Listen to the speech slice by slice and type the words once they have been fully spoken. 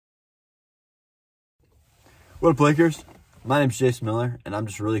What up, Lakers? My name's Jayce Miller, and I'm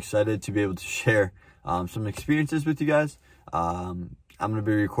just really excited to be able to share some experiences with you guys. I'm going to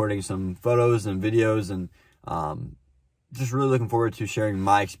be recording some photos and videos, and just really looking forward to sharing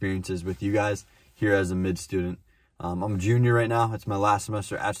my experiences with you guys here as a mid student. I'm a junior right now. It's my last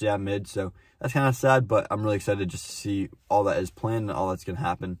semester actually at mid, so that's kind of sad, but I'm really excited just to see all that is planned and all that's going to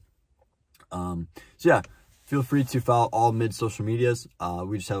happen. So yeah, feel free to follow all mid social medias.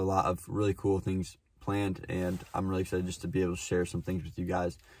 We just have a lot of really cool things planned, and I'm really excited just to be able to share some things with you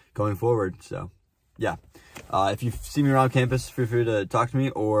guys going forward. So yeah, if you see me around campus, feel free to talk to me,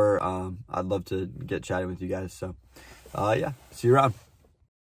 or I'd love to get chatting with you guys. So yeah, see you around.